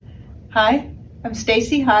Hi, I'm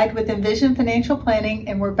Stacy Hyde with Envision Financial Planning,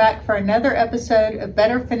 and we're back for another episode of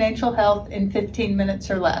Better Financial Health in 15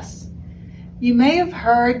 minutes or less. You may have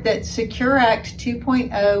heard that Secure Act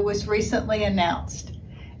 2.0 was recently announced,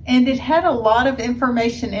 and it had a lot of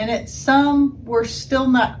information in it. Some we're still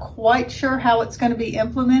not quite sure how it's going to be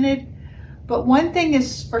implemented, but one thing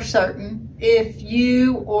is for certain: if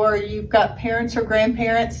you or you've got parents or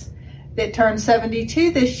grandparents that turned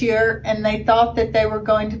 72 this year and they thought that they were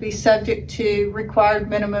going to be subject to required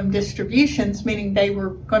minimum distributions, meaning they were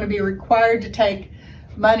going to be required to take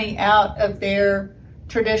money out of their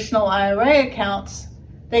traditional IRA accounts,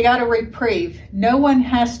 they got a reprieve. No one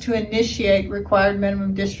has to initiate required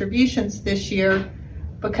minimum distributions this year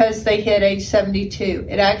because they hit age 72.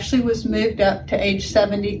 It actually was moved up to age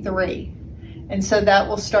 73, and so that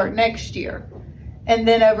will start next year. And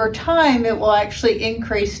then over time, it will actually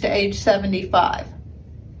increase to age 75.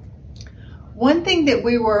 One thing that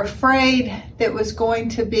we were afraid that was going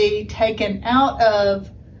to be taken out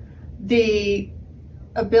of the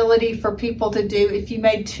ability for people to do if you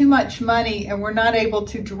made too much money and were not able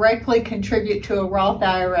to directly contribute to a Roth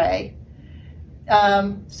IRA.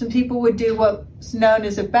 Some people would do what's known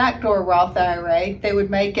as a backdoor Roth IRA. They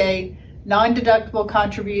would make a non-deductible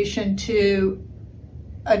contribution to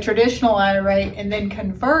a traditional IRA and then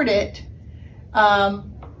convert it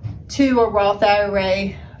to a Roth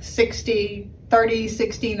IRA 30,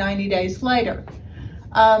 60, 90 days later.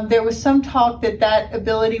 There was some talk that that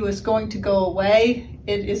ability was going to go away.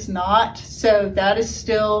 It is not. So that is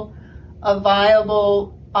still a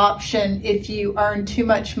viable option if you earn too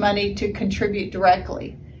much money to contribute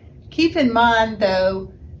directly. Keep in mind,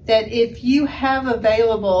 though, that if you have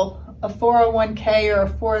available a 401k or a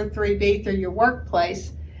 403b through your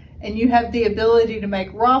workplace, and you have the ability to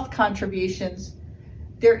make Roth contributions,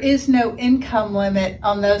 there is no income limit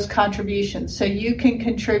on those contributions. So you can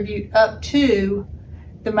contribute up to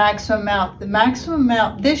the maximum amount. The maximum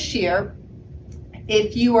amount this year,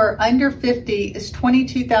 if you are under 50, is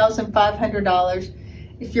 $22,500.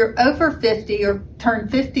 If you're over 50 or turn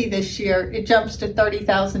 50 this year, it jumps to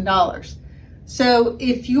 $30,000. So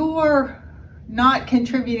if you're not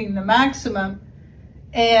contributing the maximum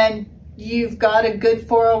and you've got a good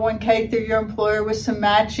 401k through your employer with some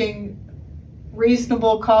matching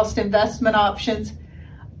reasonable cost investment options,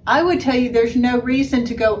 I would tell you there's no reason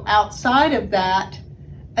to go outside of that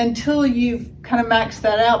until you've kind of maxed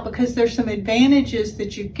that out, because there's some advantages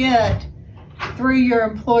that you get through your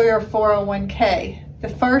employer 401k. The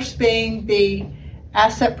first being the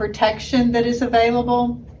asset protection that is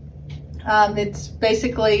available. It's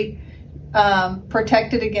basically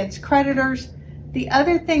protected against creditors. The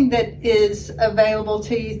other thing that is available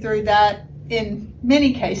to you through that, in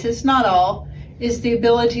many cases, not all, is the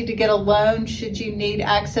ability to get a loan should you need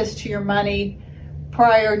access to your money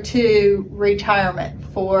prior to retirement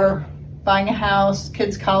for buying a house,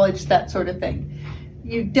 kids' college, that sort of thing.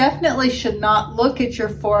 You definitely should not look at your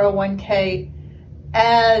 401k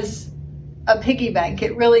as a piggy bank.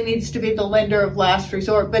 It really needs to be the lender of last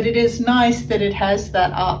resort, but it is nice that it has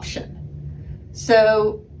that option.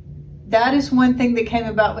 So that is one thing that came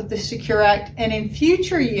about with the Secure Act. And in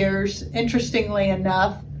future years, interestingly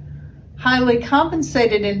enough, highly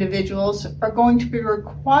compensated individuals are going to be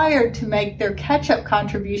required to make their catch-up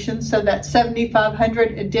contributions, so that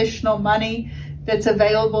 $7,500 additional money that's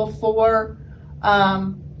available for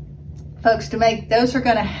folks to make, those are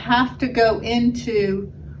going to have to go into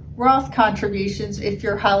Roth contributions if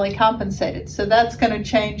you're highly compensated. So that's going to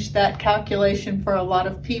change that calculation for a lot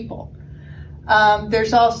of people.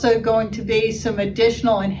 There's also going to be some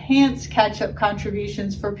additional enhanced catch-up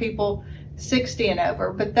contributions for people 60 and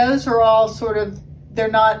over, but those are all they're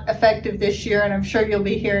not effective this year, and I'm sure you'll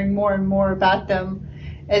be hearing more and more about them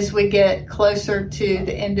as we get closer to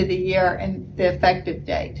the end of the year and the effective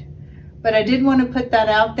date. But I did want to put that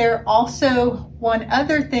out there. Also, one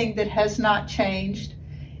other thing that has not changed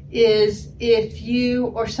is if you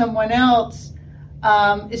or someone else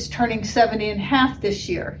is turning 70 and a half this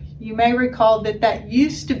year. You may recall that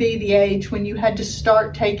used to be the age when you had to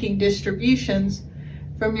start taking distributions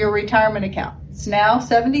from your retirement account. It's now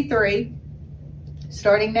 73,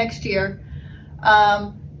 starting next year,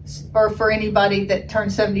 or for anybody that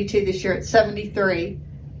turned 72 this year, it's 73.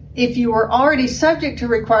 If you were already subject to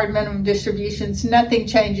required minimum distributions, nothing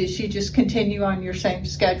changes. You just continue on your same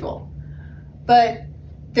schedule. But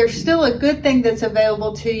there's still a good thing that's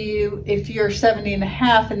available to you if you're 70 and a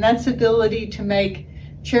half, and that's the ability to make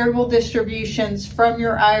charitable distributions from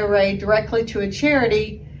your IRA directly to a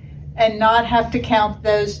charity and not have to count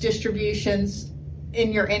those distributions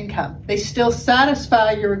in your income. They still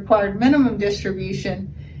satisfy your required minimum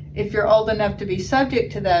distribution if you're old enough to be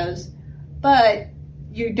subject to those, but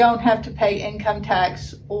you don't have to pay income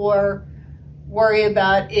tax or worry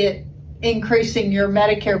about it increasing your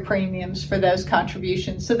Medicare premiums for those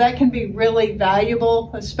contributions. So that can be really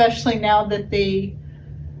valuable, especially now that the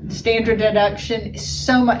standard deduction is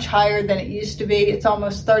so much higher than it used to be. It's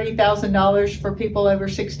almost $30,000 for people over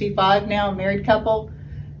 65 now, a married couple.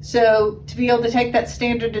 So to be able to take that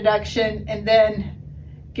standard deduction and then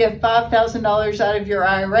give $5,000 out of your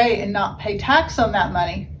IRA and not pay tax on that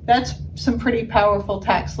money, that's some pretty powerful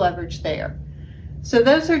tax leverage there. So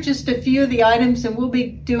those are just a few of the items, and we'll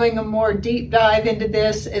be doing a more deep dive into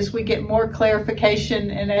this as we get more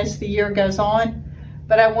clarification and as the year goes on.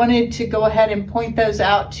 But I wanted to go ahead and point those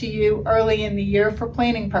out to you early in the year for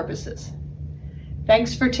planning purposes.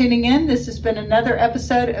 Thanks for tuning in. This has been another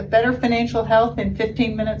episode of Better Financial Health in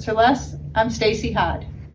 15 Minutes or Less. I'm Stacy Hyde.